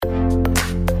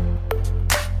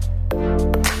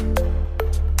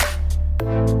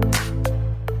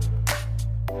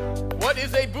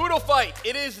boodle fight.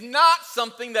 It is not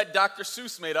something that Dr.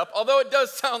 Seuss made up, although it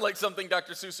does sound like something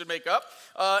Dr. Seuss would make up.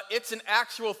 It's an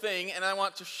actual thing, and I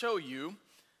want to show you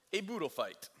a boodle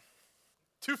fight.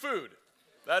 To food.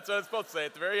 That's what it's supposed to say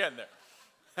at the very end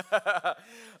there.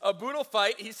 A boodle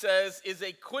fight, he says, is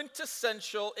a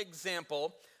quintessential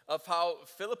example of how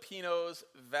Filipinos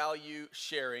value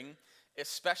sharing,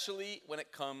 especially when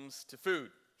it comes to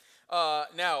food.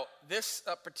 Now, this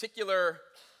particular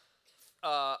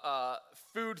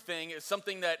food thing is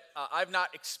something that I've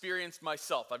not experienced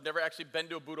myself. I've never actually been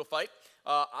to a boodle fight.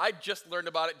 I just learned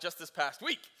about it just this past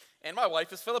week, and my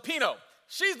wife is Filipino.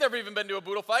 She's never even been to a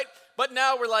boodle fight, but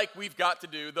now we're like, we've got to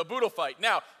do the boodle fight.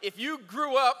 Now, if you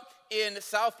grew up in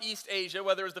Southeast Asia,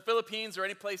 whether it was the Philippines or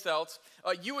any place else,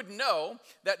 you would know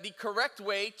that the correct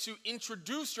way to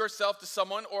introduce yourself to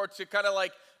someone or to kind of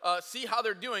like see how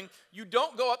they're doing, you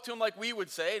don't go up to them like we would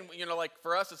say, and like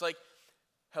for us, it's like,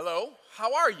 hello,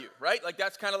 how are you, right? Like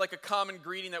that's kind of like a common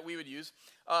greeting that we would use.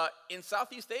 In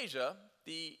Southeast Asia,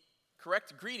 the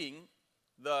correct greeting,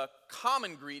 the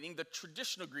common greeting, the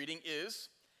traditional greeting is,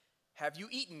 have you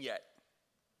eaten yet?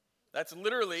 That's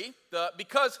literally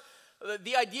because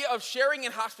the idea of sharing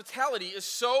and hospitality is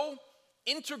so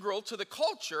integral to the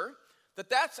culture that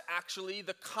that's actually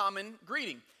the common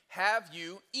greeting. Have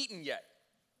you eaten yet?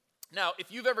 Now, if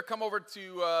you've ever come over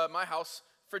to my house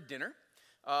for dinner,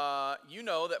 you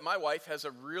know that my wife has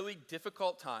a really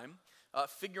difficult time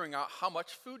figuring out how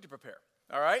much food to prepare.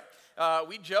 All right?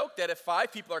 We joke that if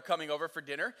 5 people are coming over for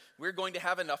dinner, we're going to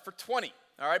have enough for 20.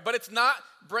 All right? But it's not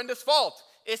Brenda's fault.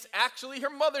 It's actually her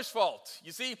mother's fault.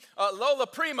 You see, Lola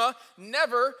Prima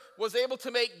never was able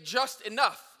to make just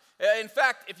enough. In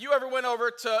fact, if you ever went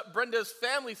over to Brenda's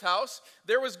family's house,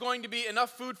 there was going to be enough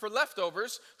food for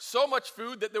leftovers, so much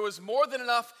food that there was more than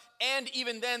enough, and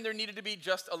even then there needed to be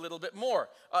just a little bit more.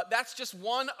 That's just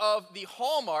one of the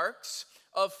hallmarks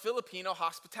of Filipino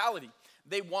hospitality.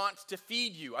 They want to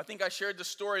feed you. I think I shared the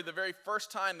story the very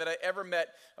first time that I ever met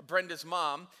Brenda's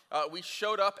mom. We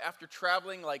showed up after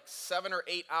traveling like 7 or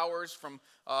 8 hours from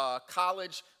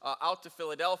college out to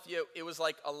Philadelphia. It was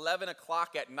like 11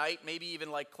 o'clock at night, maybe even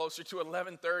like closer to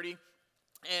 11:30.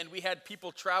 And we had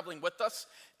people traveling with us,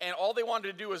 and all they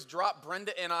wanted to do was drop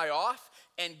Brenda and I off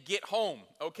and get home,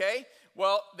 okay?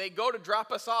 Well, they go to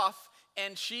drop us off,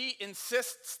 and she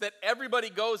insists that everybody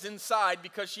goes inside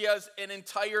because she has an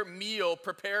entire meal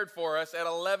prepared for us at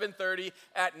 11:30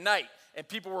 at night. And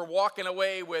people were walking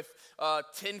away with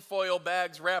tinfoil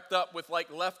bags wrapped up with like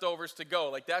leftovers to go.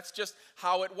 Like that's just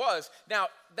how it was. Now,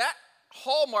 that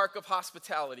hallmark of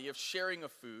hospitality, of sharing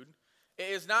of food,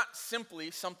 is not simply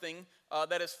something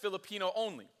that is Filipino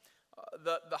only.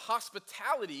 The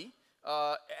hospitality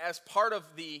as part of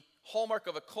the hallmark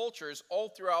of a culture is all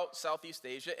throughout Southeast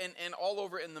Asia and all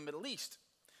over in the Middle East.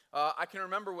 I can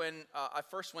remember when I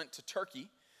first went to Turkey.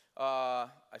 I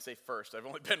say first, I've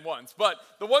only been once, but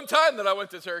the one time that I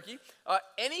went to Turkey,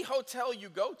 any hotel you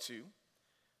go to,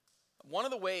 one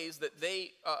of the ways that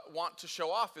they want to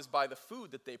show off is by the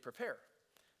food that they prepare.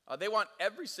 They want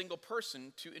every single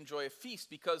person to enjoy a feast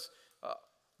because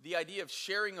the idea of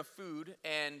sharing of food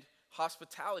and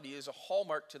hospitality is a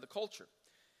hallmark to the culture.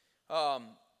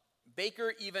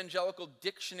 Baker Evangelical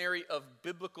Dictionary of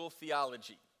Biblical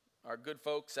Theology, our good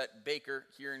folks at Baker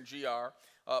here in GR,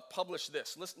 published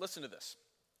this. Listen to this.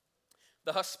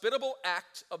 The hospitable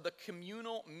act of the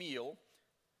communal meal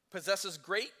possesses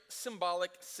great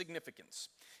symbolic significance.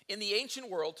 In the ancient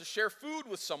world, to share food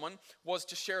with someone was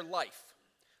to share life.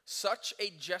 Such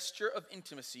a gesture of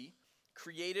intimacy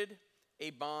created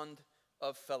a bond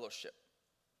of fellowship.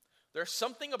 There's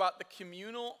something about the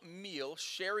communal meal,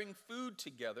 sharing food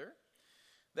together,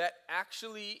 that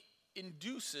actually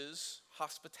induces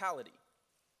hospitality,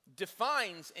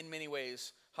 defines in many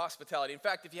ways hospitality. In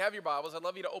fact, if you have your Bibles, I'd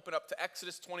love you to open up to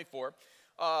Exodus 24.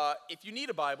 If you need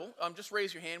a Bible, just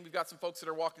raise your hand. We've got some folks that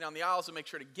are walking down the aisles, so make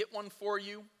sure to get one for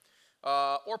you,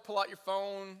 or pull out your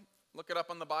phone, look it up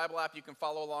on the Bible app. You can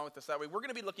follow along with us that way. We're going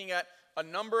to be looking at a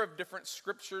number of different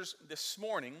scriptures this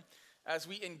morning as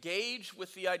we engage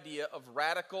with the idea of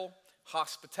radical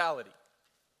hospitality.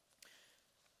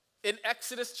 In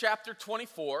Exodus chapter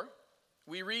 24,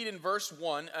 we read in verse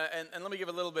 1, and let me give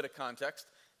a little bit of context.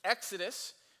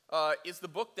 Exodus is the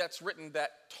book that's written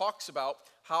that talks about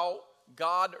how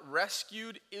God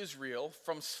rescued Israel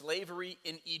from slavery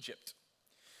in Egypt.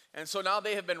 And so now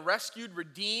they have been rescued,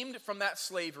 redeemed from that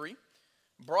slavery,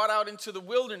 brought out into the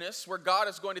wilderness where God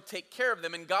is going to take care of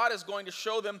them, and God is going to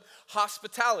show them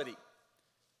hospitality.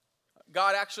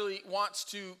 God actually wants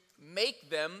to make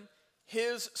them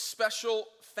his special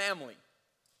family.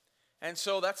 And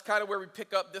so that's kind of where we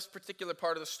pick up this particular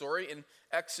part of the story in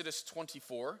Exodus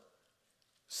 24,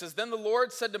 says, then the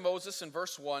Lord said to Moses in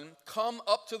verse 1, come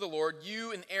up to the Lord,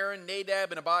 you and Aaron,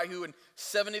 Nadab and Abihu, and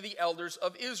 70 of the elders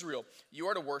of Israel. You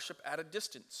are to worship at a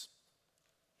distance.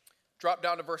 Drop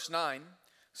down to verse 9.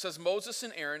 Says, Moses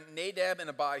and Aaron, Nadab and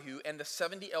Abihu, and the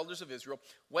 70 elders of Israel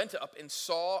went up and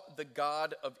saw the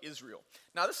God of Israel.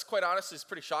 Now, this, quite honestly, is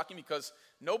pretty shocking because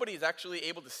nobody is actually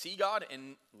able to see God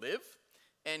and live.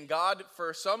 And God,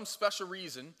 for some special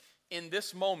reason, in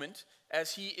this moment,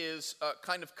 as he is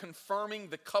kind of confirming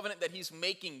the covenant that he's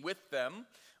making with them,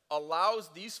 allows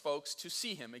these folks to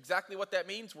see him. Exactly what that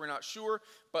means, we're not sure,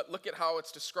 but look at how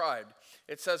it's described.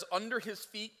 It says, under his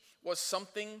feet was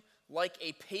something like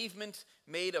a pavement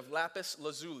made of lapis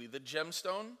lazuli, the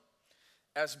gemstone,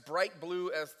 as bright blue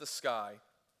as the sky.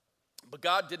 But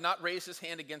God did not raise his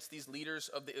hand against these leaders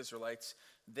of the Israelites.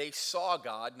 They saw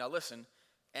God, now listen,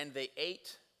 and they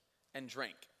ate and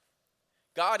drank.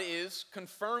 God is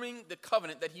confirming the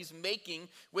covenant that he's making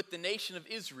with the nation of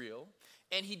Israel,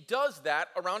 and he does that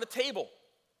around a table.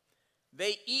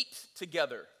 They eat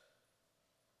together.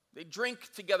 They drink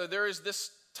together. There is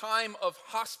this time of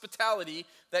hospitality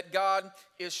that God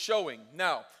is showing.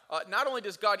 Now, not only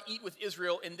does God eat with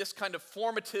Israel in this kind of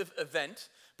formative event,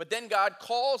 but then God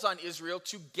calls on Israel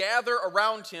to gather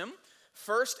around him,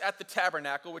 first at the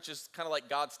tabernacle, which is kind of like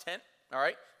God's tent, all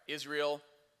right? Israel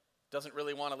doesn't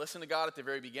really want to listen to God at the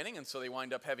very beginning, and so they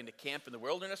wind up having to camp in the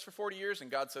wilderness for 40 years,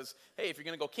 and God says, hey, if you're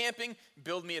going to go camping,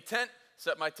 build me a tent,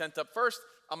 set my tent up first,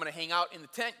 I'm going to hang out in the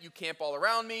tent, you camp all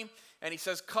around me, and he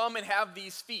says, come and have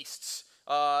these feasts.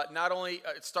 Not only,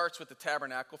 it starts with the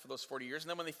tabernacle for those 40 years, and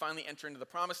then when they finally enter into the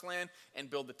promised land and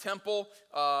build the temple,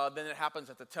 then it happens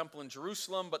at the temple in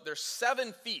Jerusalem, but there's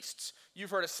 7 feasts. You've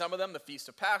heard of some of them, the Feast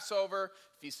of Passover,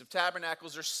 Feast of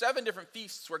Tabernacles. There's 7 different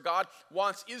feasts where God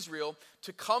wants Israel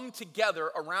to come together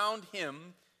around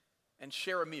him and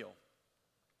share a meal,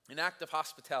 an act of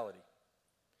hospitality.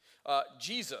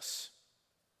 Jesus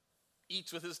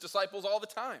eats with his disciples all the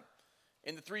time.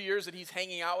 In the 3 years that he's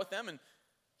hanging out with them, and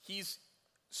he's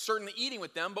certainly eating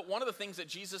with them, but one of the things that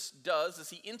Jesus does is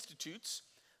he institutes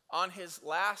on his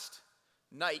last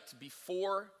night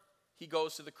before he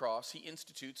goes to the cross, he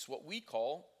institutes what we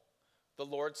call the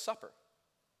Lord's Supper,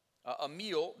 a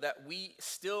meal that we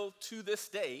still to this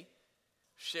day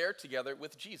share together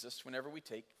with Jesus whenever we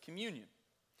take communion.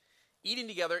 Eating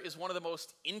together is one of the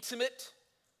most intimate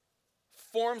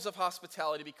forms of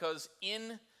hospitality because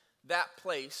in that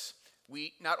place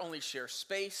we not only share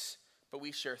space, but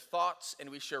we share thoughts and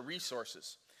we share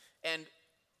resources. And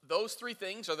those 3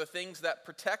 things are the things that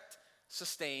protect,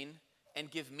 sustain,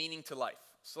 and give meaning to life.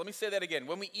 So let me say that again.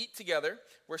 When we eat together,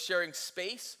 we're sharing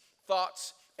space,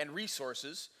 thoughts, and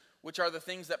resources, which are the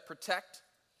things that protect,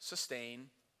 sustain,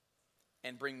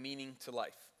 and bring meaning to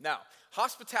life. Now,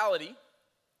 hospitality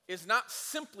is not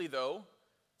simply, though,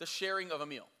 the sharing of a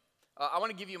meal. I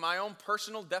want to give you my own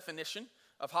personal definition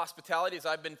of hospitality as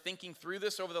I've been thinking through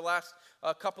this over the last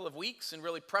couple of weeks and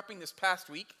really prepping this past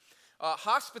week.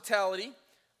 Hospitality,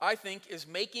 I think, is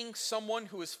making someone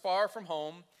who is far from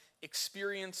home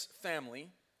experience family,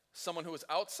 someone who is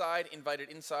outside invited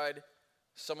inside,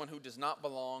 someone who does not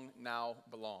belong now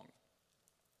belong.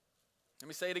 Let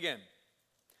me say it again.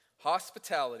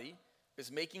 Hospitality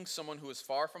is making someone who is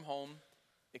far from home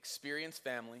experience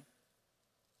family,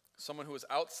 someone who is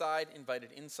outside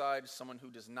invited inside, someone who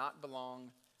does not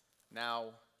belong now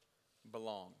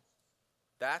belong.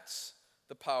 That's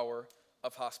the power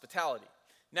of hospitality.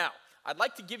 Now, I'd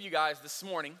like to give you guys this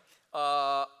morning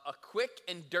a quick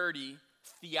and dirty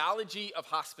theology of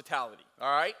hospitality,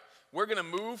 all right? We're going to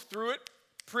move through it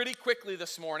pretty quickly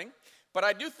this morning, but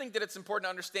I do think that it's important to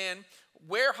understand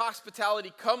where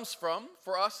hospitality comes from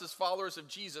for us as followers of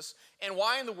Jesus and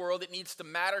why in the world it needs to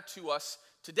matter to us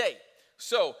today.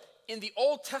 So, in the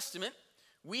Old Testament,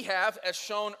 we have, as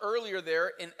shown earlier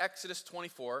there in Exodus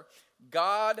 24,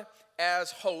 God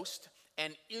as host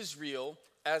and Israel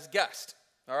as guest.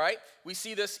 All right? We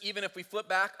see this even if we flip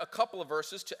back a couple of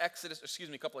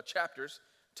chapters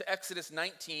to Exodus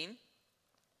 19.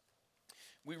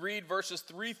 We read verses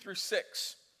 3 through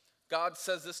 6. God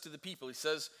says this to the people. He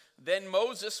says, "Then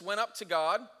Moses went up to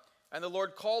God, and the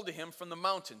Lord called to him from the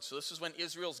mountain." So this is when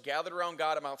Israel's gathered around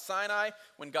God at Mount Sinai,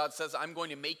 when God says, "I'm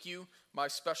going to make you my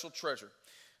special treasure.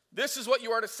 This is what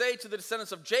you are to say to the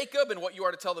descendants of Jacob and what you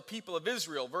are to tell the people of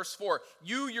Israel." Verse 4,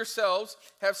 "You yourselves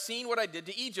have seen what I did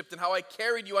to Egypt and how I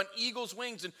carried you on eagle's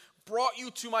wings and brought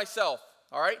you to myself."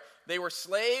 All right? They were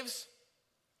slaves.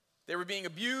 They were being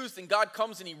abused, and God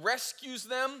comes and he rescues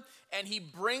them and he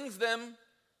brings them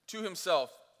to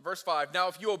himself. Verse 5, "Now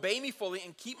if you obey me fully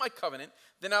and keep my covenant,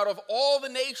 then out of all the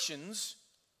nations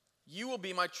You will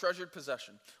be my treasured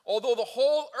possession. Although the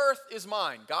whole earth is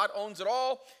mine, God owns it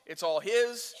all, it's all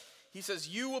his. He says,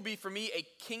 you will be for me a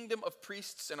kingdom of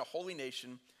priests and a holy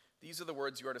nation. These are the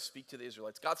words you are to speak to the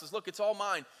Israelites. God says, look, it's all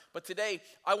mine, but today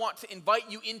I want to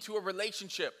invite you into a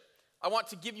relationship. I want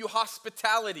to give you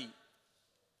hospitality.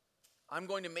 I'm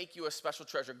going to make you a special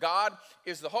treasure. God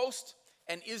is the host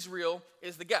and Israel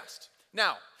is the guest.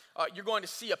 Now, you're going to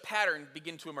see a pattern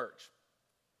begin to emerge.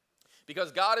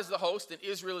 Because God is the host and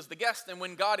Israel is the guest, and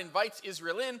when God invites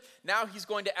Israel in, now he's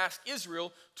going to ask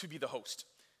Israel to be the host.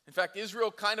 In fact,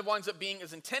 Israel kind of winds up being,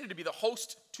 is intended to be the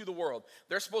host to the world.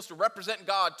 They're supposed to represent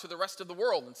God to the rest of the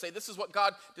world and say this is what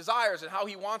God desires and how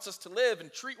he wants us to live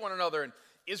and treat one another. And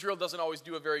Israel doesn't always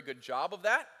do a very good job of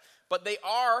that, but they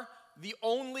are the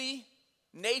only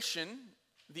nation,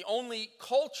 the only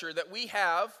culture that we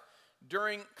have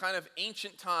during kind of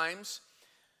ancient times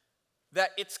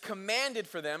that it's commanded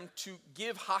for them to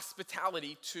give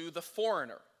hospitality to the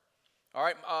foreigner. All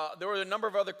right, there were a number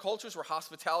of other cultures where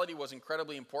hospitality was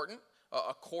incredibly important,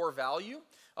 a core value.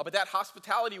 But that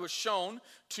hospitality was shown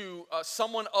to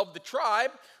someone of the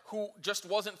tribe who just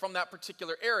wasn't from that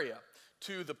particular area.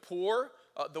 To the poor,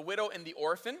 the widow, and the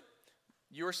orphan,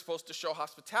 you were supposed to show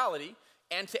hospitality.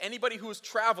 And to anybody who was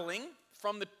traveling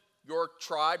from your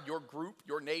tribe, your group,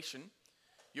 your nation,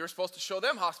 you're supposed to show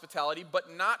them hospitality,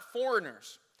 but not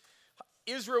foreigners.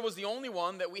 Israel was the only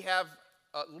one that we have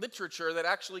literature that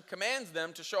actually commands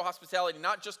them to show hospitality,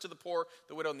 not just to the poor,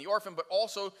 the widow, and the orphan, but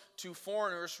also to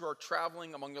foreigners who are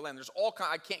traveling among your land. There's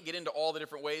I can't get into all the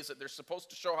different ways that they're supposed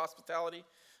to show hospitality,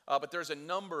 but there's a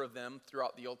number of them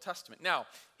throughout the Old Testament. Now,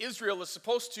 Israel is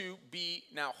supposed to be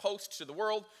now host to the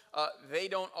world. They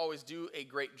don't always do a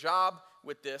great job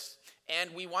with this,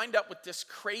 and we wind up with this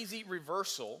crazy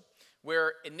reversal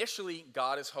where initially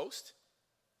God is host,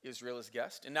 Israel is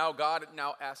guest, and now God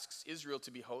now asks Israel to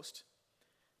be host,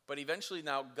 but eventually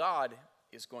now God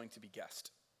is going to be guest.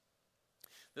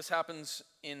 This happens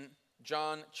in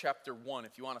John chapter 1.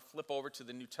 If you want to flip over to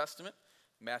the New Testament,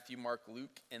 Matthew, Mark,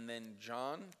 Luke, and then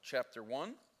John chapter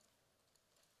 1.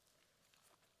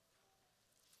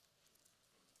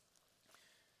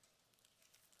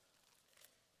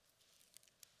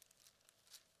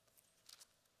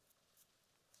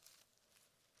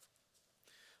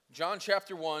 John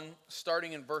chapter 1,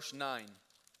 starting in verse 9,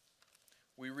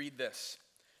 we read this.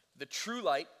 The true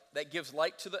light that gives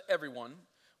light to everyone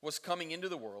was coming into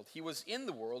the world. He was in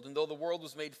the world, and though the world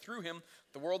was made through him,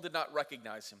 the world did not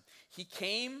recognize him. He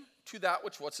came to that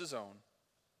which was his own,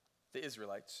 the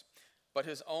Israelites, but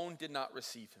his own did not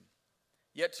receive him.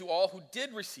 Yet to all who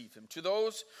did receive him, to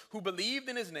those who believed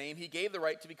in his name, he gave the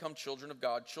right to become children of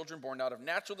God, children born not of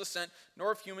natural descent,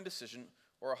 nor of human decision,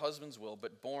 or a husband's will,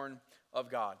 but born of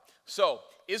God. So,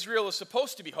 Israel is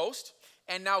supposed to be host,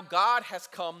 and now God has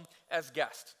come as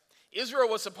guest. Israel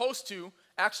was supposed to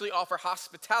actually offer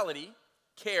hospitality,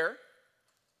 care,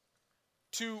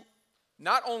 to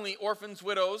not only orphans,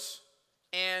 widows,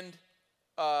 and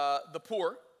the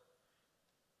poor,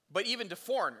 but even to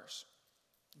foreigners.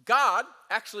 God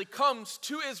actually comes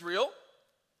to Israel,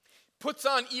 puts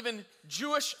on even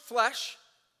Jewish flesh,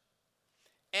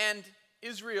 and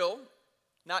Israel,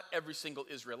 not every single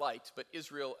Israelite, but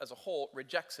Israel as a whole,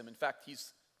 rejects him. In fact,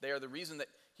 they are the reason that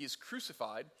he is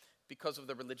crucified because of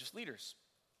the religious leaders.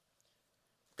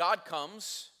 God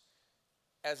comes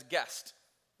as guest.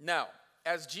 Now,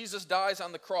 as Jesus dies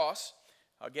on the cross,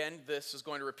 again, this is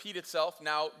going to repeat itself.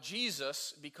 Now,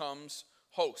 Jesus becomes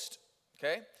host.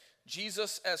 Okay?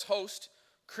 Jesus as host,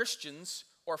 Christians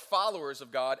or followers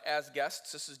of God as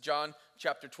guests. This is John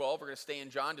chapter 12. We're going to stay in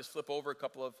John, just flip over a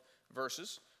couple of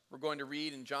verses. We're going to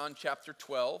read in John chapter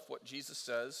 12 what Jesus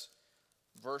says,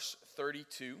 verse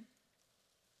 32.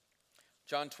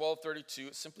 John 12:32,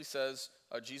 it simply says,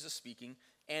 Jesus speaking,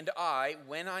 and I,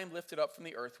 when I am lifted up from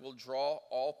the earth, will draw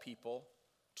all people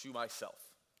to myself.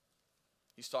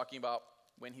 He's talking about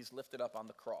when he's lifted up on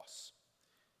the cross.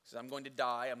 He says, I'm going to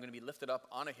die, I'm going to be lifted up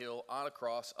on a hill, on a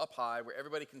cross, up high, where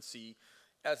everybody can see,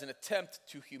 as an attempt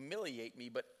to humiliate me,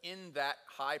 but in that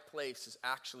high place is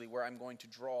actually where I'm going to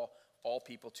draw all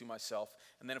people to myself.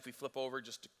 And then if we flip over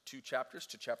just 2 chapters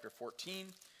to chapter 14,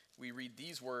 we read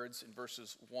these words in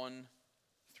verses 1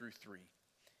 through 3.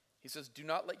 He says, do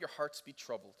not let your hearts be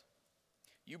troubled.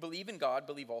 You believe in God,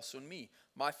 believe also in me.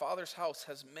 My Father's house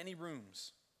has many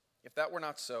rooms. If that were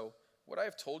not so, would I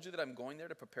have told you that I'm going there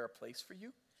to prepare a place for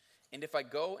you? And if I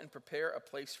go and prepare a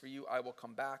place for you, I will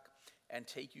come back and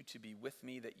take you to be with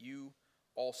me, that you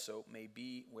also may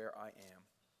be where I am.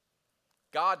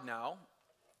 God now,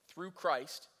 through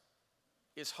Christ,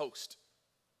 is host.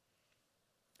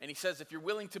 And he says, if you're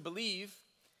willing to believe,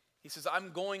 He says,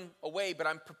 I'm going away, but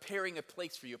I'm preparing a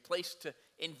place for you, a place to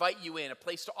invite you in, a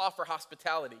place to offer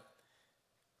hospitality.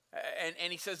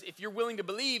 And he says, if you're willing to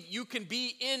believe, you can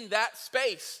be in that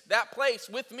space, that place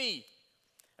with me.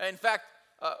 In fact,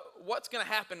 what's going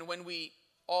to happen when we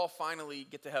all finally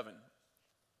get to heaven?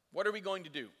 What are we going to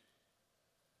do?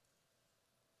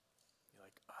 You're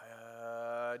like,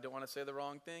 I don't want to say the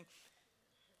wrong thing.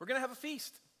 We're going to have a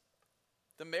feast.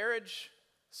 The marriage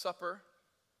supper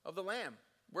of the Lamb.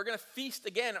 We're going to feast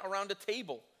again around a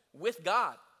table with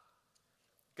God.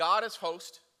 God as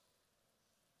host,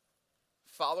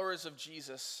 followers of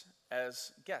Jesus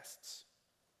as guests.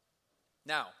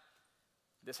 Now,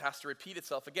 this has to repeat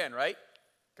itself again, right?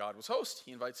 God was host.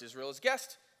 He invites Israel as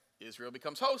guest. Israel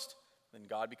becomes host. Then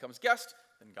God becomes guest.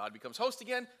 Then God becomes host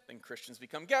again. Then Christians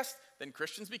become guests. Then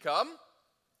Christians become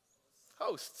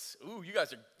hosts. Ooh, you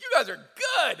guys are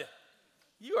good.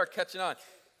 You are catching on.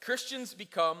 Christians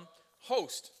become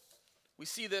host. We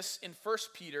see this in 1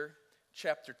 Peter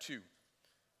chapter 2.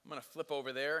 I'm going to flip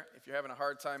over there. If you're having a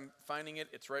hard time finding it,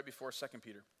 it's right before 2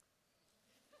 Peter.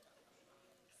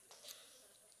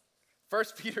 1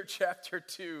 Peter chapter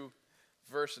 2,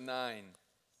 verse 9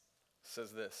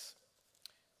 says this.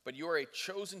 But you are a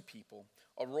chosen people,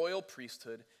 a royal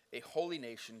priesthood, a holy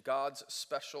nation, God's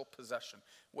special possession.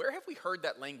 Where have we heard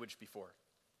that language before?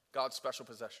 God's special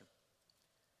possession.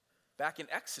 Back in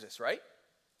Exodus, right?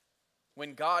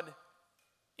 When God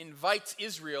invites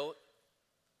Israel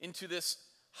into this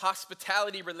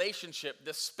hospitality relationship,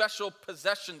 this special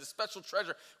possession, this special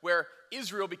treasure, where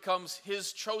Israel becomes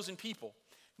his chosen people.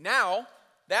 Now,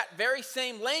 that very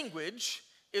same language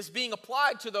is being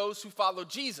applied to those who follow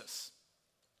Jesus.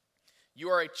 You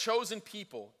are a chosen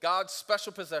people, God's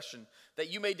special possession,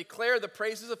 that you may declare the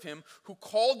praises of him who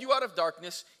called you out of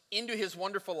darkness into his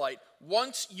wonderful light.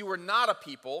 Once you were not a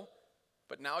people,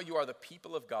 but now you are the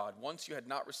people of God. Once you had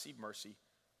not received mercy,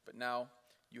 but now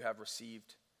you have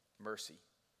received mercy.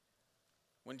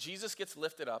 When Jesus gets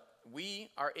lifted up, we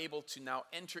are able to now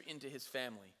enter into his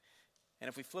family. And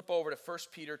if we flip over to 1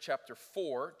 Peter chapter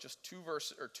 4, just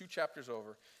two chapters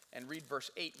over, and read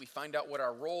verse 8, we find out what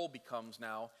our role becomes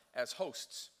now as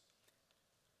hosts.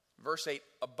 Verse 8,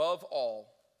 above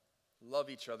all, love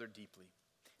each other deeply,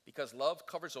 because love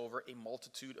covers over a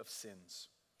multitude of sins.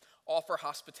 Offer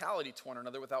hospitality to one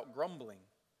another without grumbling.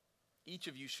 Each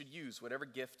of you should use whatever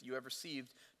gift you have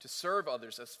received to serve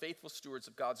others as faithful stewards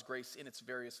of God's grace in its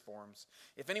various forms.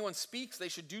 If anyone speaks, they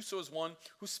should do so as one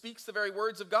who speaks the very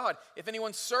words of God. If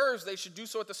anyone serves, they should do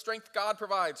so with the strength God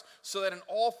provides, so that in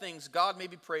all things God may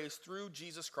be praised through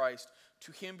Jesus Christ.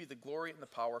 To him be the glory and the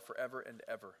power forever and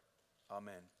ever.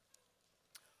 Amen.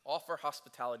 Offer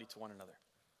hospitality to one another.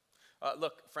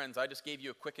 Look, friends, I just gave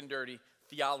you a quick and dirty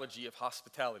theology of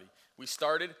hospitality. We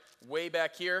started way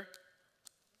back here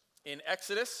in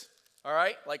Exodus, all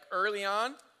right, like early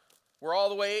on. We're all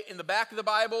the way in the back of the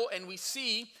Bible, and we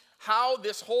see how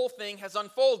this whole thing has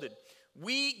unfolded.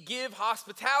 We give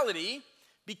hospitality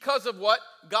because of what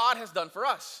God has done for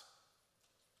us.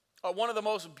 One of the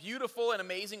most beautiful and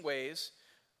amazing ways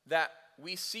that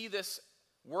we see this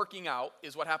working out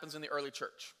is what happens in the early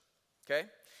church, okay?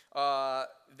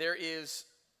 There is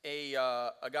a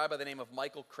guy by the name of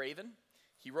Michael Craven.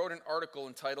 He wrote an article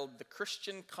entitled The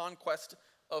Christian Conquest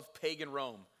of Pagan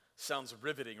Rome. Sounds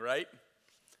riveting, right?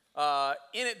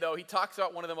 In it, though, he talks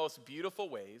about one of the most beautiful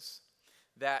ways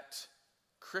that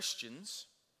Christians,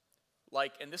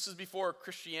 and this is before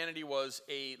Christianity was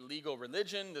a legal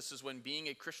religion. This is when being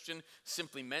a Christian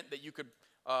simply meant that you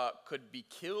could be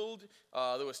killed.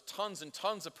 There was tons and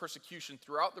tons of persecution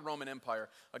throughout the Roman Empire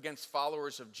against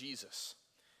followers of Jesus.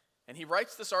 And he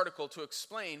writes this article to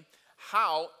explain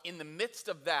how, in the midst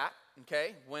of that,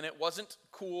 okay, when it wasn't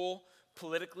cool,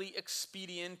 politically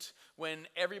expedient, when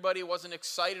everybody wasn't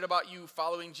excited about you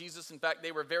following Jesus, in fact,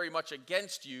 they were very much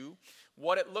against you,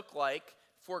 what it looked like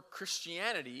for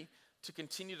Christianity to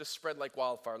continue to spread like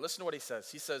wildfire. Listen to what he says.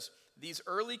 He says, these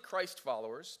early Christ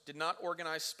followers did not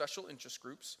organize special interest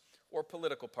groups or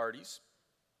political parties.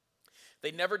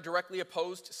 They never directly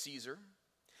opposed Caesar.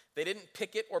 They didn't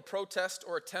picket or protest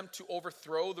or attempt to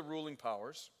overthrow the ruling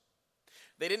powers.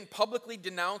 They didn't publicly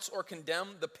denounce or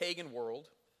condemn the pagan world.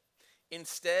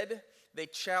 Instead, they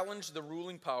challenged the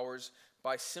ruling powers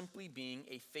by simply being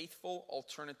a faithful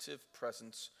alternative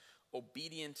presence,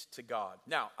 obedient to God.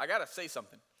 Now, I got to say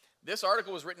something. This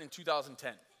article was written in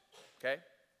 2010, okay?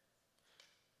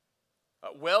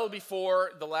 Well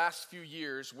before the last few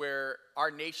years where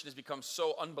our nation has become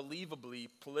so unbelievably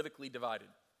politically divided,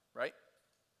 right?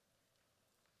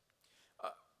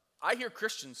 I hear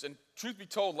Christians, and truth be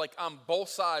told, like on both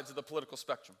sides of the political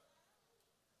spectrum.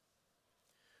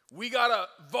 We got to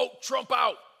vote Trump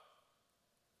out.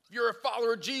 you're a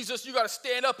follower of Jesus, you got to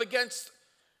stand up against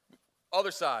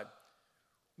other side.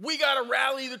 We got to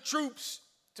rally the troops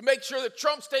to make sure that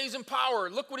Trump stays in power.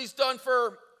 Look what he's done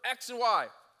for X and Y.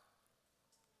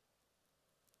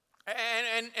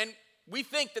 And we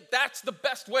think that that's the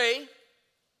best way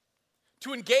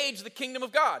to engage the kingdom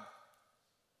of God.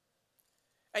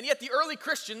 And yet the early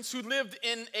Christians who lived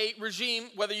in a regime,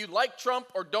 whether you like Trump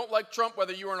or don't like Trump,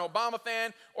 whether you're an Obama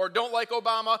fan or don't like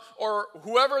Obama, or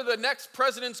whoever the next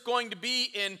president's going to be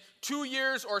in 2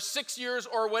 years or 6 years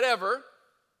or whatever,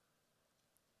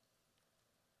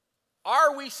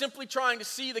 are we simply trying to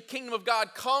see the kingdom of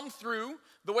God come through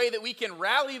the way that we can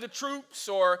rally the troops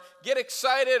or get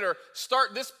excited or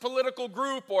start this political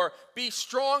group or be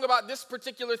strong about this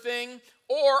particular thing?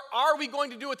 Or are we going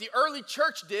to do what the early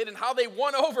church did and how they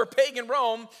won over pagan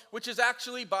Rome, which is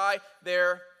actually by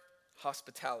their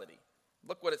hospitality?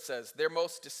 Look what it says. Their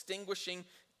most distinguishing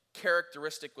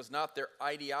characteristic was not their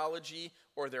ideology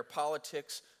or their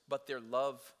politics, but their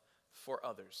love for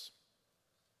others.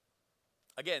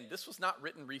 Again, this was not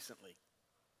written recently.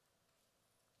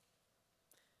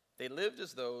 They lived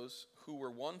as those who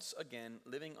were once again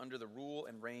living under the rule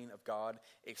and reign of God,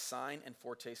 a sign and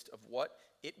foretaste of what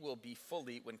it will be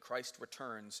fully when Christ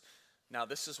returns. Now,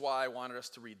 this is why I wanted us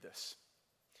to read this.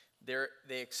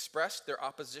 They expressed their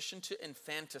opposition to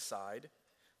infanticide.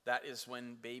 That is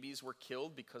when babies were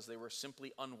killed because they were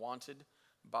simply unwanted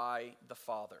by the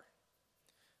father.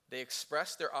 They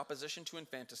expressed their opposition to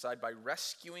infanticide by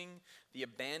rescuing the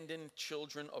abandoned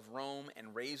children of Rome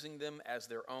and raising them as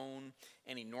their own,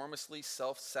 an enormously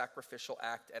self-sacrificial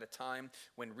act at a time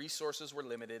when resources were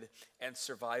limited and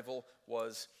survival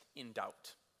was in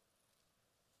doubt.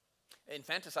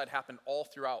 Infanticide happened all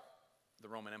throughout the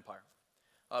Roman Empire.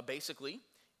 Basically,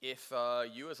 if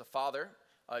you as a father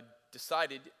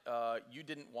decided you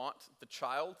didn't want the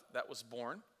child that was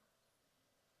born,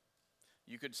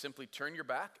 you could simply turn your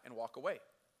back and walk away.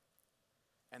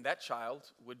 And that child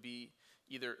would be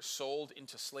either sold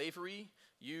into slavery,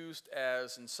 used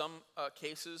as, in some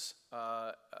cases,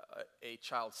 a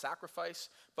child sacrifice,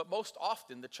 but most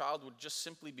often the child would just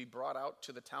simply be brought out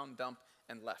to the town dump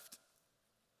and left.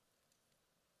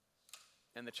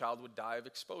 And the child would die of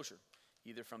exposure,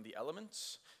 either from the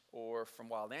elements or from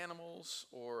wild animals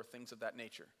or things of that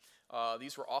nature.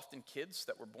 These were often kids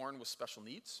that were born with special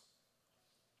needs.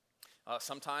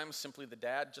 Sometimes simply the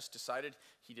dad just decided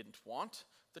he didn't want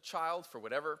the child for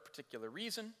whatever particular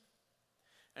reason.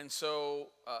 And so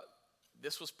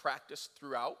this was practiced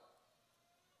throughout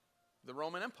the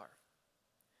Roman Empire.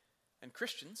 And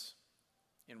Christians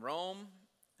in Rome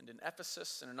and in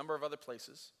Ephesus and a number of other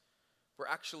places were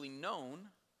actually known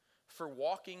for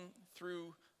walking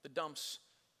through the dumps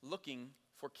looking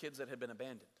for kids that had been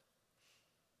abandoned.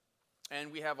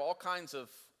 And we have all kinds of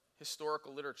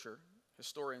historical literature,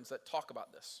 historians that talk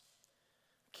about this.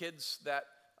 Kids that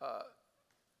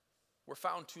were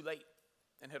found too late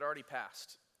and had already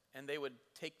passed, and they would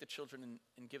take the children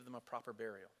and give them a proper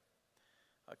burial.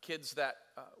 Kids that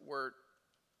were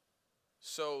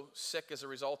so sick as a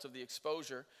result of the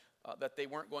exposure that they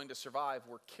weren't going to survive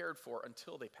were cared for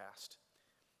until they passed.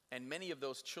 And many of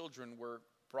those children were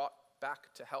brought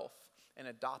back to health and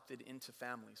adopted into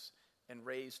families and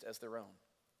raised as their own.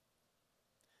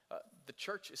 The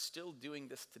church is still doing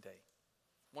this today.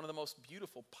 One of the most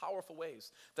beautiful, powerful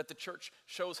ways that the church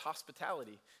shows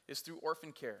hospitality is through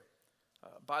orphan care,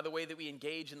 by the way that we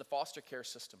engage in the foster care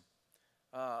system,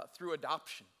 through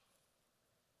adoption.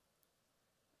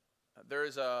 There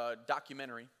is a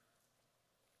documentary.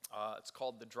 It's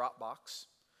called The Drop Box.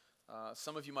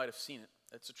 Some of you might have seen it.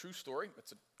 It's a true story.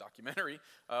 It's a documentary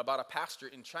about a pastor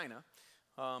in China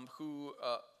who,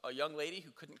 a young lady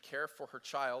who couldn't care for her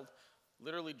child,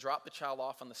 literally dropped the child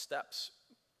off on the steps,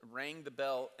 rang the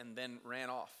bell, and then ran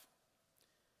off.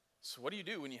 So what do you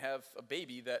do when you have a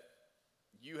baby that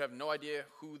you have no idea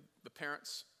who the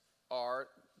parents are?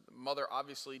 The mother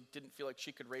obviously didn't feel like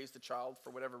she could raise the child for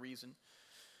whatever reason.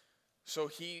 So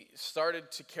he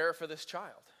started to care for this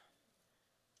child.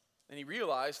 And he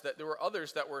realized that there were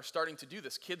others that were starting to do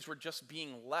this. Kids were just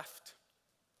being left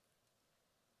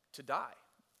to die.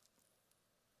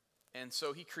 And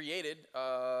so he created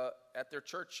at their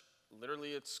church,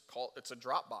 literally it's a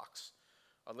drop box,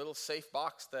 a little safe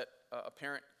box that a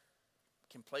parent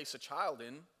can place a child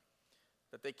in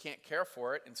that they can't care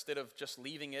for it instead of just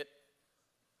leaving it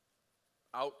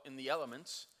out in the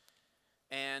elements.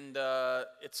 And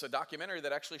it's a documentary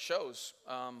that actually shows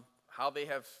how they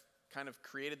have kind of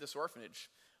created this orphanage,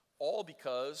 all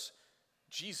because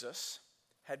Jesus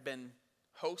had been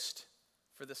host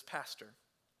for this pastor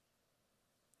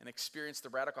and experienced the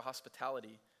radical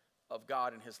hospitality of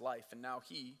God in his life. And now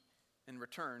he in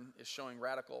return, is showing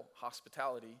radical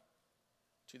hospitality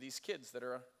to these kids that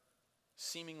are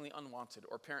seemingly unwanted,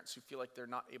 or parents who feel like they're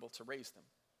not able to raise them.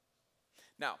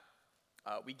 Now,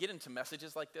 we get into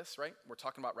messages like this, right? We're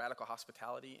talking about radical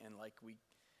hospitality, and like we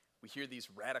hear these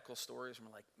radical stories, and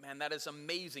we're like, man, that is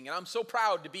amazing. And I'm so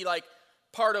proud to be like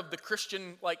part of the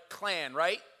Christian like clan,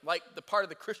 right? Like the part of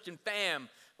the Christian fam.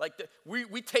 Like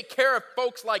we take care of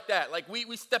folks like that. Like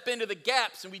we step into the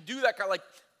gaps and we do that kind of like,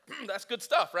 that's good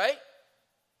stuff, right?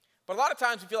 But a lot of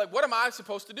times we feel like, what am I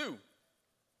supposed to do?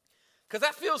 Because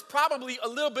that feels probably a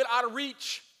little bit out of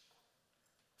reach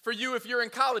for you if you're in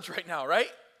college right now, right?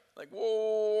 Like,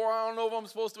 whoa, I don't know if I'm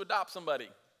supposed to adopt somebody,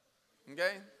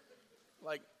 okay?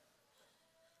 Like,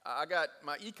 I got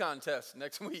my econ test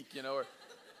next week,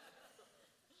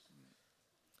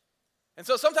 And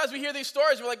so sometimes we hear these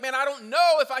stories, and we're like, man, I don't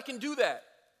know if I can do that.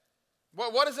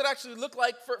 What does it actually look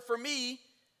like for me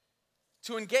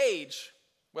to engage?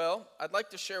 Well, I'd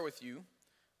like to share with you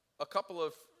a couple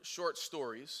of short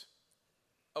stories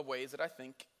of ways that I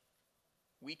think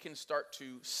we can start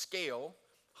to scale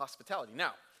hospitality.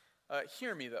 Now,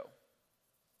 hear me though.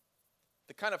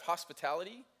 The kind of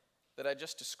hospitality that I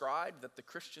just described that the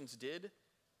Christians did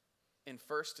in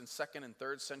 1st and 2nd and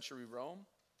 3rd century Rome,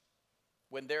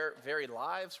 when their very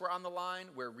lives were on the line,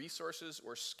 where resources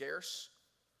were scarce,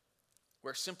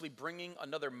 where simply bringing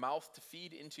another mouth to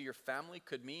feed into your family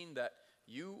could mean that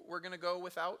you were going to go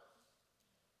without.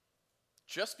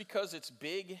 Just because it's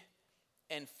big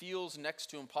and feels next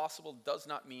to impossible does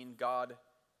not mean God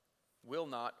will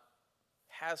not,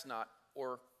 has not,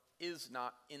 or is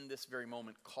not in this very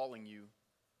moment calling you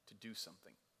to do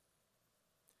something.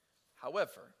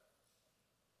 However,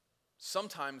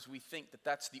 sometimes we think that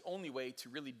that's the only way to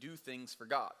really do things for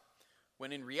God,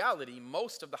 when in reality,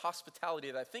 most of the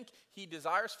hospitality that I think he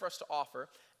desires for us to offer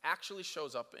actually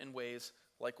shows up in ways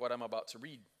like what I'm about to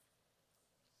read.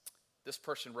 This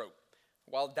person wrote,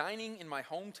 "While dining in my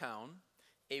hometown,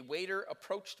 a waiter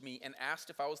approached me and asked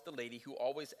if I was the lady who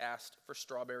always asked for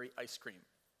strawberry ice cream.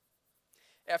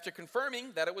 After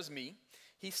confirming that it was me,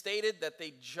 he stated that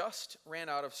they just ran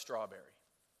out of strawberry.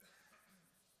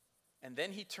 And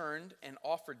then he turned and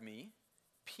offered me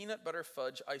peanut butter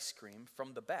fudge ice cream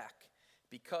from the back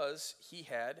because he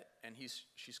had," and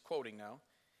she's quoting now,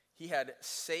 "he had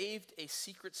saved a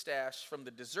secret stash from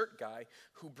the dessert guy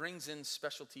who brings in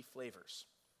specialty flavors.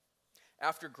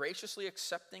 After graciously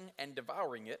accepting and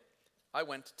devouring it, I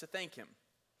went to thank him.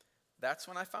 That's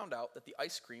when I found out that the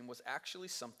ice cream was actually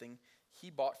something he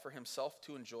bought for himself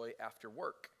to enjoy after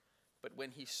work. But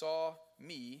when he saw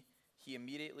me, he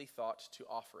immediately thought to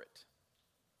offer it."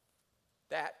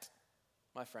 That,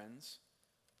 my friends,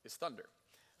 is thunder.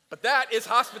 But that is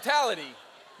hospitality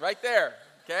right there,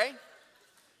 okay?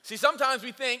 See, sometimes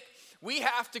we think we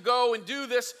have to go and do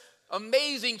this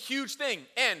amazing, huge thing.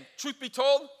 And truth be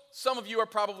told, some of you are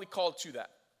probably called to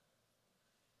that.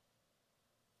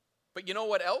 But you know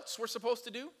what else we're supposed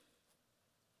to do?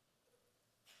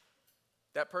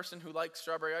 That person who likes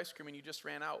strawberry ice cream and you just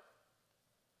ran out,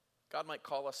 God might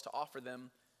call us to offer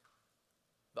them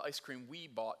the ice cream we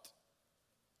bought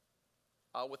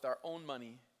with our own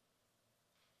money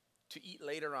to eat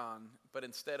later on, but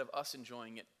instead of us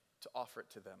enjoying it, to offer it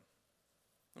to them.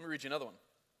 Let me read you another one.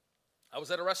 "I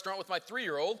was at a restaurant with my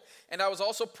 3-year-old, and I was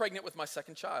also pregnant with my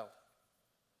 2nd child."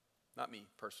 Not me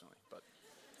personally, but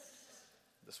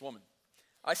this woman.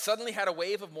 "I suddenly had a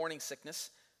wave of morning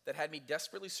sickness that had me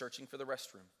desperately searching for the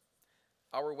restroom.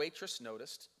 Our waitress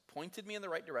noticed, pointed me in the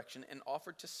right direction, and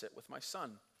offered to sit with my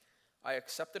son. I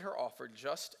accepted her offer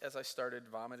just as I started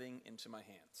vomiting into my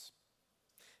hands.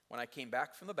 When I came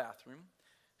back from the bathroom,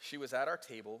 she was at our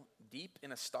table, deep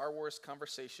in a Star Wars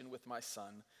conversation with my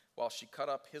son, while she cut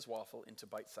up his waffle into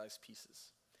bite-sized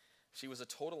pieces. She was a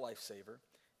total lifesaver,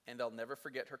 and I'll never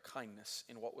forget her kindness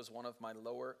in what was one of my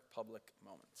lower public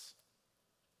moments."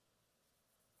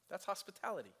 That's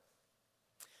hospitality.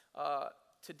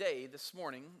 Today, this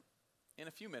morning, in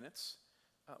a few minutes,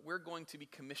 we're going to be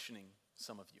commissioning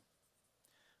some of you.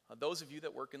 Those of you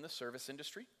that work in the service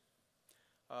industry,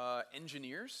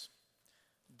 engineers,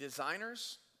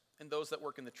 designers, and those that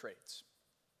work in the trades.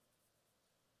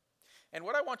 And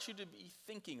what I want you to be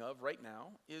thinking of right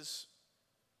now is,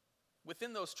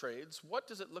 within those trades, what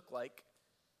does it look like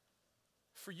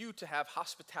for you to have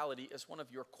hospitality as one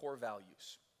of your core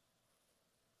values?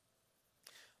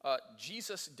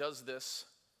 Jesus does this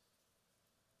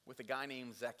with a guy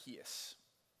named Zacchaeus.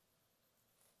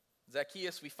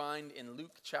 Zacchaeus, we find in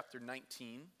Luke chapter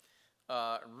 19,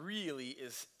 really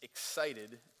is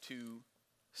excited to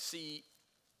see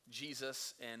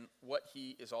Jesus and what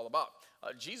he is all about.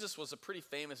 Jesus was a pretty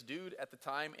famous dude at the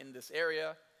time in this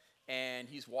area, and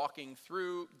he's walking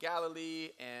through Galilee,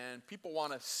 and people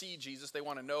want to see Jesus. They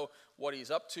want to know what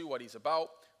he's up to, what he's about.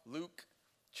 Luke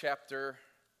chapter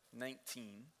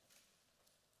 19.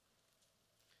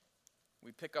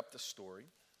 We pick up the story.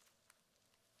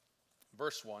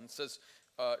 Verse 1 says,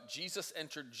 Jesus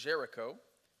entered Jericho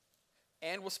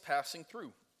and was passing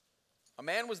through. A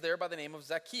man was there by the name of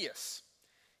Zacchaeus.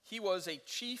 He was a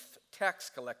chief tax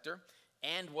collector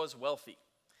and was wealthy.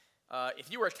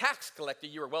 If you were a tax collector,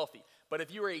 you were wealthy. But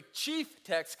if you were a chief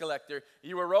tax collector,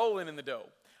 you were rolling in the dough.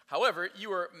 However, you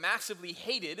were massively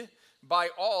hated by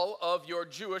all of your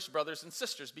Jewish brothers and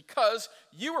sisters because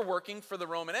you were working for the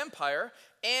Roman Empire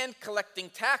and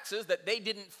collecting taxes that they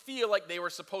didn't feel like they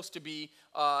were supposed to be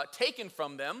taken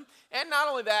from them. And not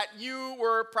only that, you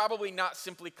were probably not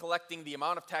simply collecting the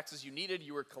amount of taxes you needed,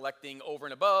 you were collecting over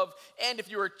and above. And if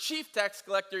you were a chief tax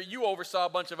collector, you oversaw a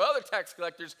bunch of other tax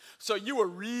collectors, so you were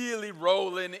really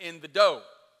rolling in the dough.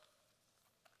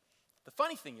 The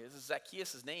funny thing is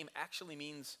Zacchaeus' name actually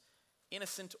means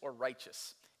innocent or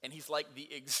righteous. And he's like the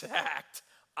exact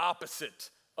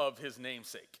opposite of his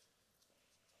namesake.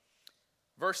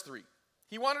 Verse 3.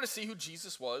 He wanted to see who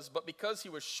Jesus was, but because he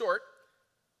was short,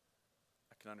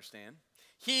 I can understand,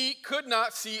 he could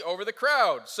not see over the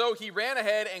crowd. So he ran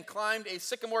ahead and climbed a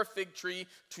sycamore fig tree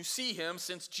to see him,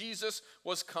 since Jesus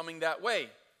was coming that way.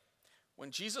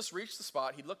 When Jesus reached the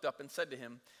spot, he looked up and said to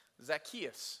him,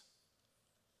 Zacchaeus,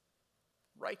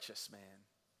 righteous man,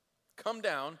 come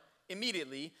down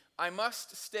immediately. I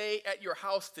must stay at your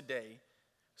house today.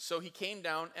 So he came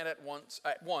down and at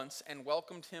once and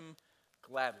welcomed him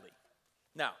gladly.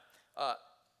 Now,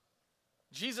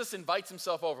 Jesus invites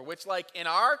himself over, which, like, in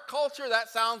our culture, that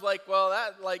sounds like, well,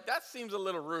 that seems a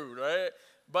little rude, right?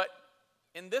 But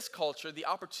in this culture, the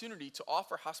opportunity to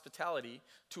offer hospitality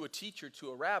to a teacher, to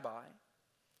a rabbi,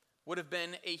 would have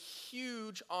been a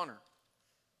huge honor.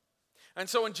 And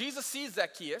so when Jesus sees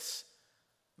Zacchaeus,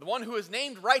 the one who is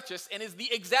named righteous and is the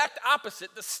exact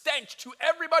opposite, the stench to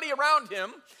everybody around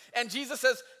him, and Jesus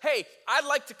says, hey, I'd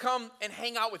like to come and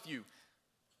hang out with you.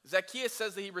 Zacchaeus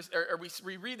says that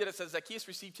we read that it says Zacchaeus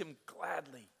received him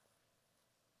gladly.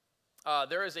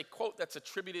 There is a quote that's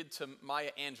attributed to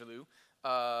Maya Angelou.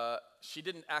 She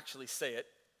didn't actually say it.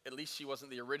 At least she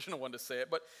wasn't the original one to say it,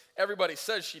 but everybody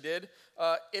says she did.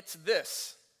 It's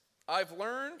this: I've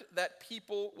learned that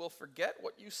people will forget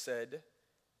what you said,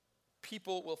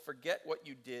 people will forget what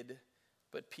you did,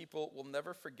 but people will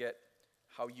never forget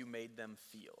how you made them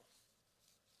feel.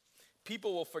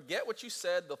 People will forget what you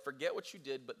said, they'll forget what you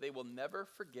did, but they will never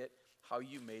forget how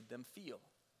you made them feel.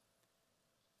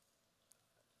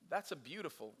 That's a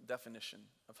beautiful definition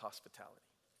of hospitality.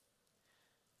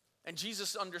 And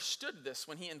Jesus understood this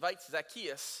when he invites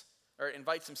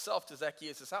himself to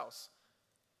Zacchaeus' house.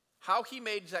 How he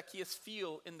made Zacchaeus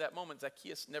feel in that moment,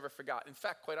 Zacchaeus never forgot. In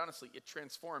fact, quite honestly, it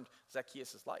transformed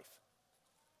Zacchaeus' life.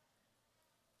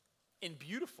 In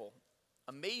beautiful,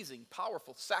 amazing,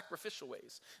 powerful, sacrificial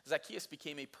ways, Zacchaeus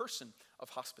became a person of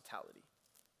hospitality.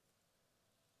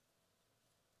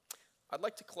 I'd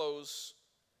like to close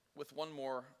with one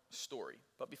more story.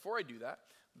 But before I do that,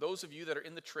 those of you that are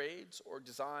in the trades or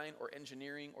design or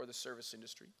engineering or the service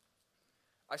industry,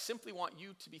 I simply want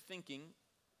you to be thinking,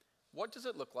 what does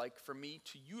it look like for me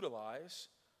to utilize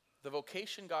the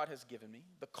vocation God has given me,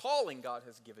 the calling God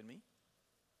has given me,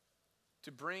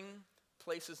 to bring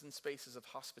places and spaces of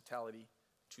hospitality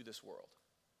to this world?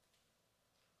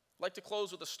 I'd like to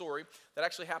close with a story that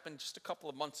actually happened just a couple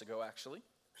of months ago, actually.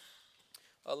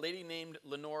 A lady named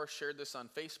Lenore shared this on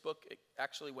Facebook. It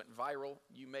actually went viral.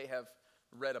 You may have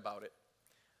read about it.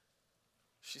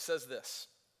 She says this: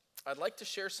 I'd like to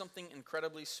share something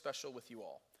incredibly special with you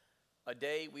all. A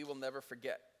day we will never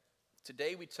forget.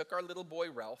 Today we took our little boy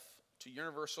Ralph to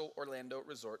Universal Orlando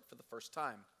Resort for the first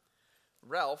time.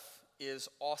 Ralph is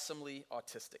awesomely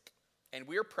autistic, and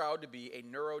we are proud to be a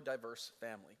neurodiverse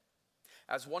family.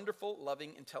 As wonderful,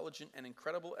 loving, intelligent, and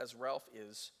incredible as Ralph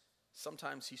is,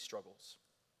 sometimes he struggles.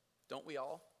 Don't we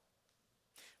all?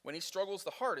 When he struggles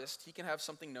the hardest, he can have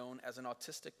something known as an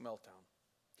autistic meltdown.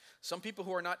 Some people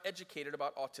who are not educated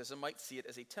about autism might see it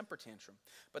as a temper tantrum,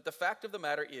 but the fact of the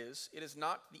matter is, it is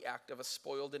not the act of a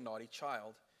spoiled and naughty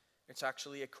child. It's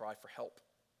actually a cry for help.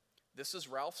 This is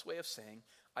Ralph's way of saying,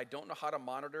 I don't know how to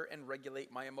monitor and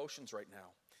regulate my emotions right now.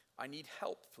 I need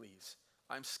help, please.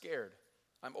 I'm scared.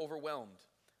 I'm overwhelmed.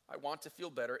 I want to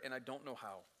feel better, and I don't know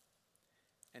how.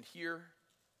 And here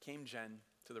came Jen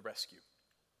to the rescue.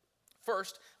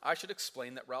 First, I should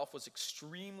explain that Ralph was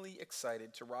extremely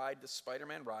excited to ride the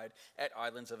Spider-Man ride at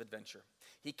Islands of Adventure.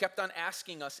 He kept on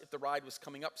asking us if the ride was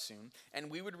coming up soon, and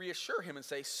we would reassure him and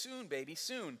say, soon, baby,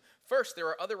 soon. First, there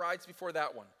are other rides before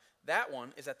that one. That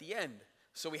one is at the end.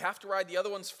 So we have to ride the other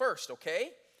ones first,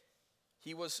 okay?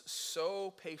 He was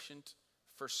so patient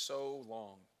for so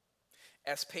long.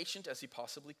 As patient as he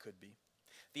possibly could be.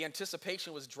 The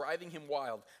anticipation was driving him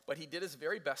wild, but he did his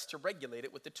very best to regulate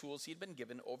it with the tools he had been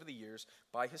given over the years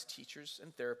by his teachers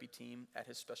and therapy team at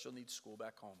his special needs school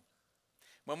back home.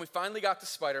 When we finally got to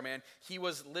Spider-Man, he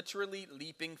was literally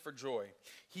leaping for joy.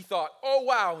 He thought, oh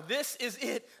wow, this is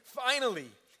it, finally.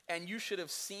 And you should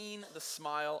have seen the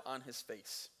smile on his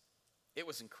face. It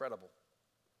was incredible.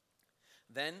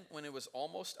 Then, when it was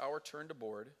almost our turn to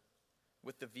board,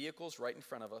 with the vehicles right in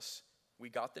front of us, we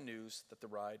got the news that the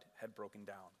ride had broken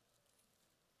down.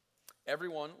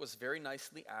 Everyone was very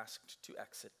nicely asked to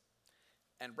exit,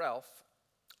 and Ralph,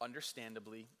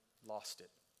 understandably, lost it.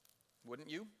 Wouldn't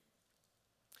you?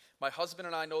 My husband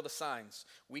and I know the signs.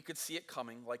 We could see it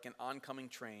coming like an oncoming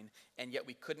train, and yet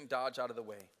we couldn't dodge out of the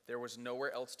way. There was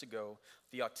nowhere else to go.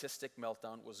 The autistic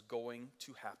meltdown was going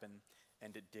to happen,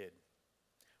 and it did.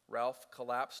 Ralph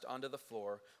collapsed onto the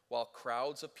floor while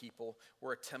crowds of people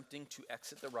were attempting to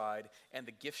exit the ride and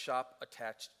the gift shop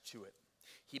attached to it.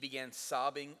 He began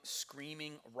sobbing,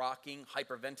 screaming, rocking,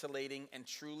 hyperventilating, and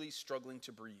truly struggling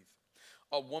to breathe.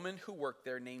 A woman who worked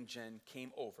there named Jen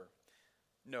came over.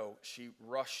 No, she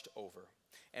rushed over.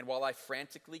 And while I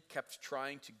frantically kept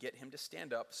trying to get him to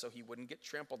stand up so he wouldn't get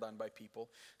trampled on by people,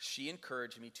 she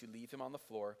encouraged me to leave him on the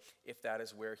floor if that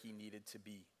is where he needed to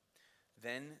be.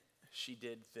 Then she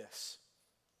did this.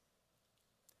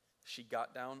 She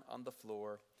got down on the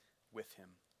floor with him.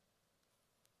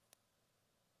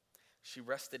 She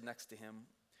rested next to him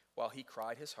while he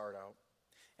cried his heart out,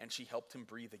 and she helped him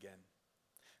breathe again.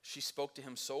 She spoke to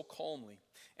him so calmly,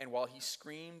 and while he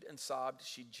screamed and sobbed,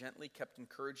 she gently kept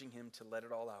encouraging him to let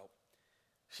it all out.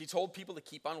 She told people to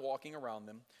keep on walking around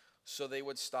them so they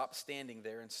would stop standing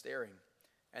there and staring.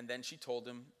 And then she told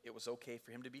him it was okay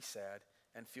for him to be sad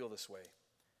and feel this way.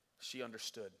 She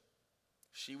understood.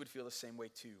 She would feel the same way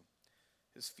too.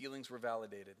 His feelings were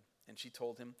validated, and she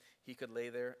told him he could lay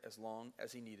there as long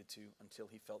as he needed to until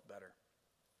he felt better.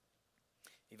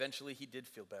 Eventually, he did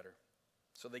feel better.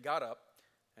 So they got up,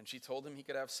 and she told him he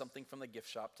could have something from the gift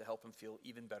shop to help him feel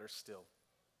even better still.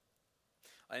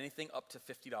 Anything up to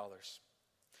 $50.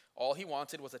 All he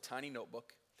wanted was a tiny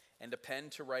notebook and a pen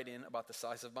to write in about the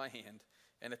size of my hand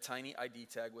and a tiny ID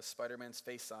tag with Spider-Man's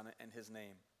face on it and his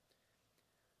name.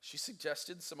 She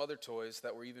suggested some other toys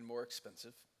that were even more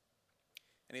expensive.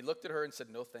 And he looked at her and said,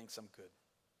 "No thanks, I'm good."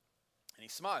 And he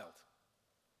smiled.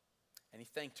 And he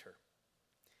thanked her.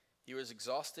 He was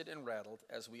exhausted and rattled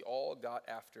as we all get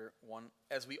after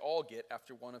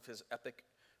one of his epic,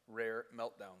 rare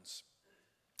meltdowns.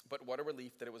 But what a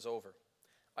relief that it was over.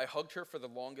 I hugged her for the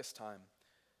longest time,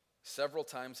 several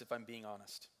times if I'm being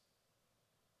honest.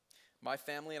 My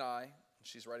family and I, and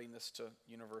she's writing this to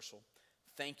Universal,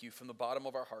 thank you from the bottom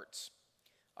of our hearts.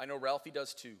 I know Ralphie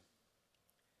does too.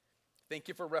 Thank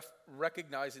you for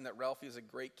recognizing that Ralphie is a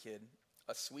great kid,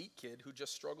 a sweet kid who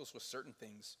just struggles with certain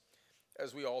things,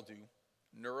 as we all do,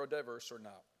 neurodiverse or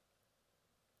not.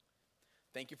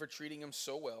 Thank you for treating him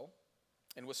so well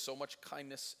and with so much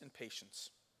kindness and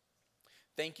patience.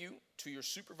 Thank you to your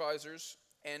supervisors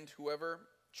and whoever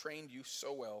trained you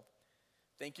so well.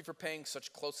 Thank you for paying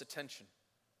such close attention.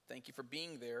 Thank you for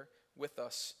being there with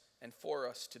us and for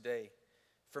us today,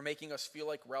 for making us feel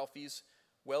like Ralphie's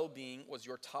well-being was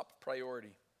your top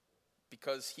priority,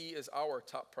 because he is our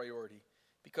top priority,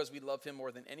 because we love him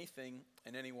more than anything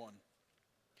and anyone.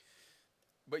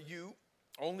 But you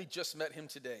only just met him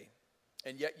today,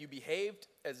 and yet you behaved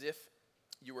as if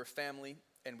you were family,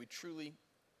 and we truly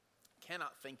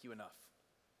cannot thank you enough.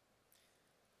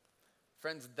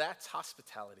 Friends, that's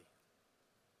hospitality.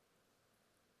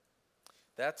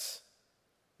 That's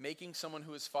making someone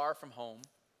who is far from home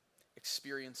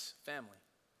experience family.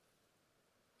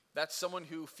 That's someone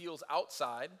who feels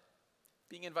outside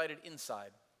being invited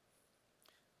inside.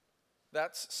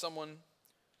 That's someone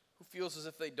who feels as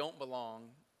if they don't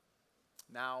belong,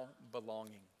 now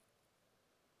belonging.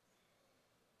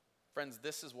 Friends,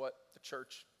 this is what the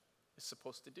church is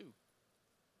supposed to do.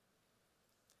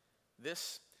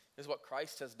 This is what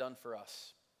Christ has done for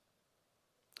us.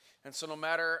 And so no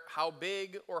matter how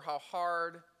big or how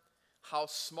hard, how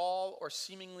small or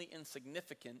seemingly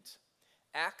insignificant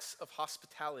acts of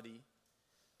hospitality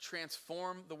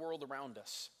transform the world around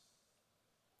us,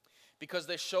 because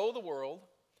they show the world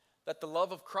that the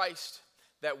love of Christ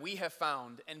that we have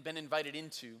found and been invited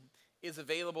into is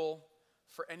available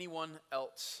for anyone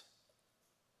else.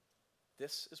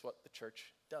 This is what the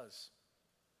church does.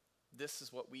 This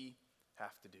is what we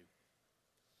have to do.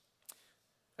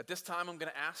 At this time, I'm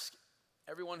going to ask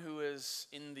everyone who is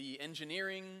in the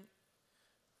engineering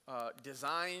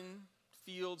design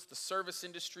fields, the service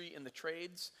industry, and the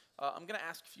trades, I'm going to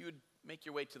ask if you would make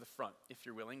your way to the front, if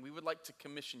you're willing. We would like to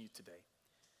commission you today.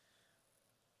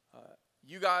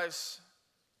 You guys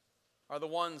are the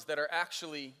ones that are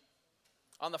actually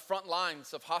on the front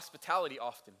lines of hospitality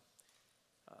often.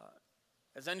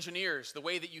 As engineers, the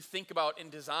way that you think about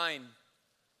and design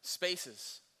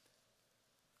spaces.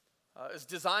 As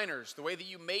designers, the way that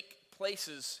you make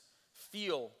places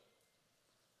feel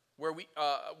where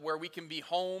we can be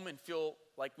home and feel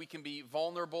like we can be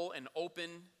vulnerable and open.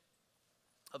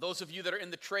 Those of you that are in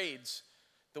the trades,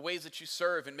 the ways that you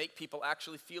serve and make people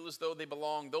actually feel as though they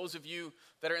belong. Those of you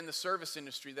that are in the service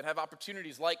industry that have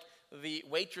opportunities like the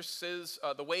waitresses,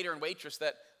 the waiter and waitress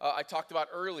that I talked about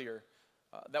earlier,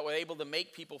 that were able to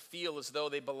make people feel as though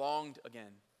they belonged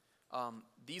again.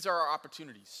 These are our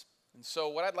opportunities. And so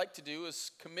what I'd like to do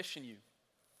is commission you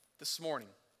this morning.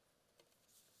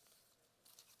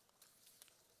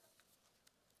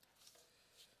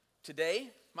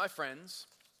 Today, my friends,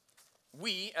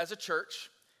 we as a church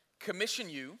commission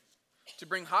you to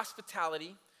bring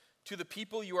hospitality to the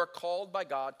people you are called by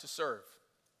God to serve,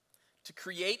 to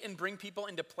create and bring people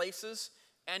into places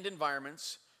and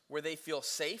environments where they feel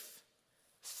safe,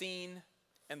 seen,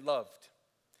 and loved.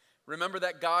 Remember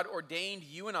that God ordained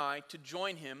you and I to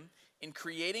join him in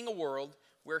creating a world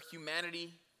where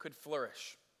humanity could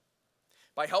flourish.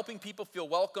 By helping people feel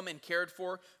welcome and cared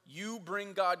for, you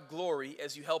bring God glory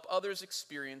as you help others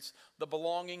experience the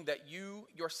belonging that you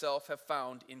yourself have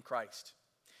found in Christ.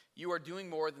 You are doing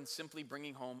more than simply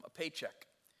bringing home a paycheck.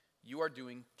 You are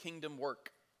doing kingdom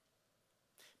work.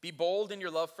 Be bold in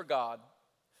your love for God.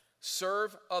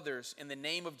 Serve others in the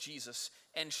name of Jesus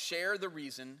and share the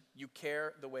reason you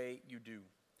care the way you do.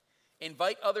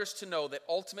 Invite others to know that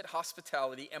ultimate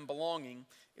hospitality and belonging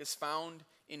is found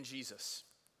in Jesus.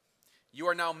 You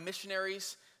are now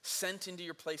missionaries sent into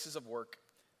your places of work.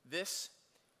 This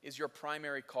is your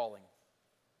primary calling.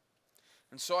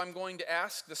 And so I'm going to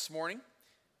ask this morning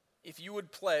if you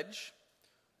would pledge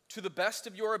to the best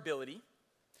of your ability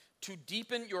to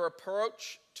deepen your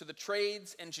approach to the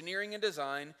trades, engineering and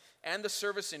design, and the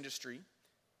service industry,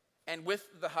 and with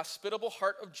the hospitable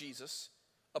heart of Jesus,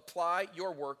 apply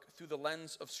your work through the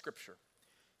lens of Scripture.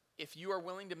 If you are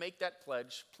willing to make that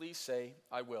pledge, please say,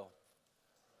 I will.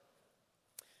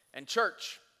 And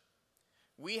church,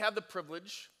 we have the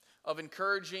privilege of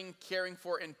encouraging, caring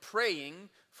for, and praying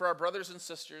for our brothers and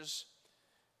sisters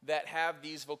that have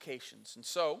these vocations. And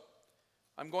so,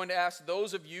 I'm going to ask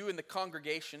those of you in the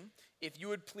congregation if you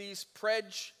would please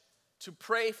pledge to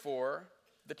pray for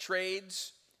the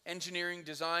trades, engineering,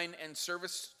 design, and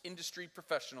service industry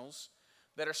professionals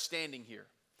that are standing here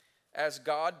as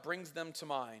God brings them to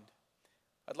mind.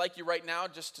 I'd like you right now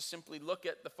just to simply look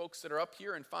at the folks that are up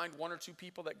here and find one or two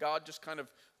people that God just kind of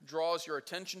draws your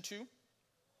attention to.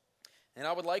 And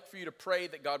I would like for you to pray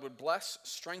that God would bless,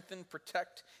 strengthen,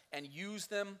 protect, and use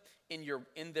them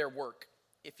in their work.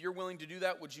 If you're willing to do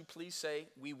that, would you please say,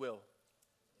 we will.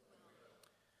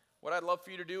 What I'd love for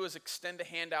you to do is extend a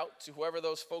hand out to whoever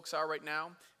those folks are right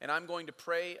now, and I'm going to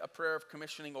pray a prayer of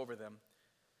commissioning over them.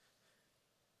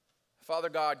 Father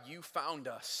God, you found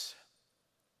us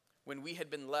when we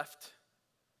had been left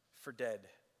for dead.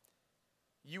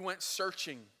 You went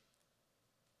searching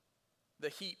the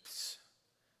heaps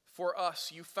for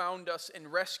us. You found us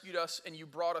and rescued us, and you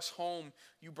brought us home.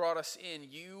 You brought us in.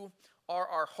 You are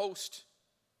our host.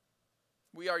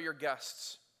 We are your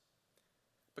guests.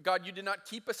 But God, you did not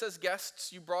keep us as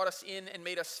guests. You brought us in and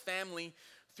made us family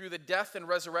through the death and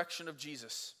resurrection of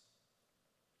Jesus.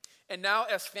 And now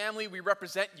as family, we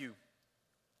represent you.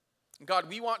 God,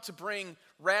 we want to bring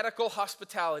radical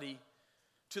hospitality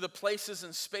to the places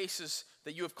and spaces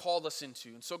that you have called us into.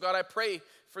 And so God, I pray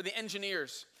for the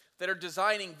engineers that are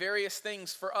designing various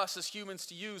things for us as humans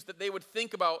to use, that they would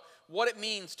think about what it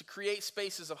means to create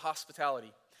spaces of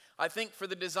hospitality. I think for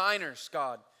the designers,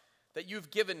 God, that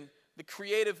you've given the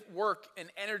creative work and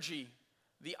energy,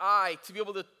 the eye, to be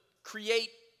able to create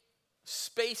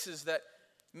spaces that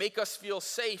make us feel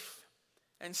safe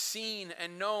and seen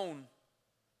and known.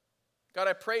 God,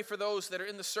 I pray for those that are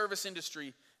in the service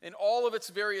industry in all of its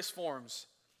various forms,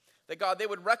 that God, they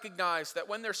would recognize that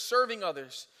when they're serving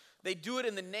others, they do it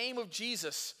in the name of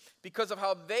Jesus because of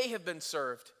how they have been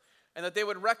served, and that they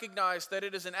would recognize that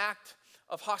it is an act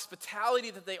of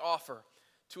hospitality that they offer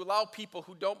to allow people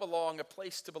who don't belong a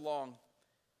place to belong,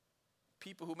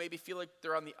 people who maybe feel like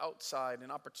they're on the outside,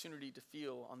 an opportunity to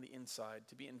feel on the inside,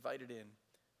 to be invited in.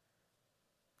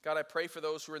 God, I pray for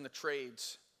those who are in the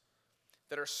trades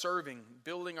that are serving,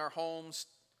 building our homes,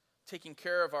 taking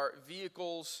care of our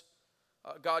vehicles,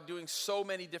 God, doing so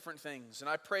many different things. And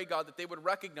I pray, God, that they would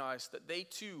recognize that they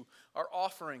too are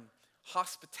offering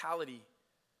hospitality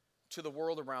to the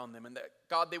world around them. And that,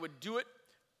 God, they would do it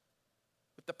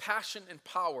with the passion and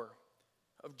power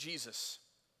of Jesus.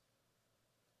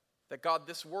 That, God,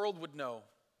 this world would know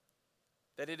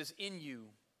that it is in you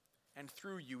and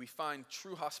through you we find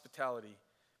true hospitality,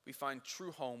 we find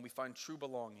true home, we find true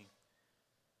belonging.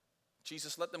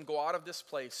 Jesus, let them go out of this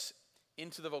place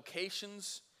into the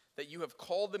vocations that you have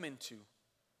called them into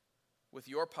with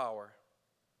your power,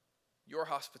 your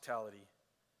hospitality,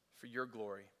 for your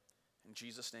glory. In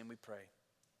Jesus' name we pray.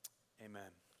 Amen.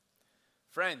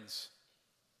 Friends,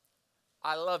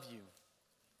 I love you.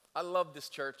 I love this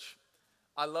church.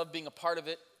 I love being a part of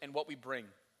it and what we bring.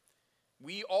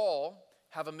 We all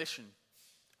have a mission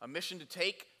to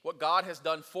take what God has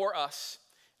done for us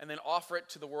and then offer it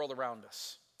to the world around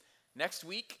us. Next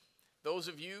week, those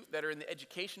of you that are in the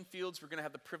education fields, we're going to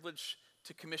have the privilege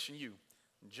to commission you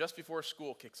just before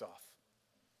school kicks off.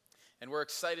 And we're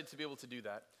excited to be able to do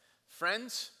that.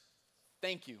 Friends,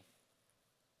 thank you.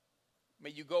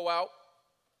 May you go out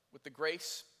with the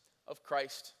grace of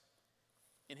Christ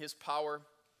in his power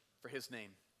for his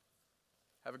name.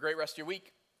 Have a great rest of your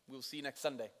week. We'll see you next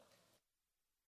Sunday.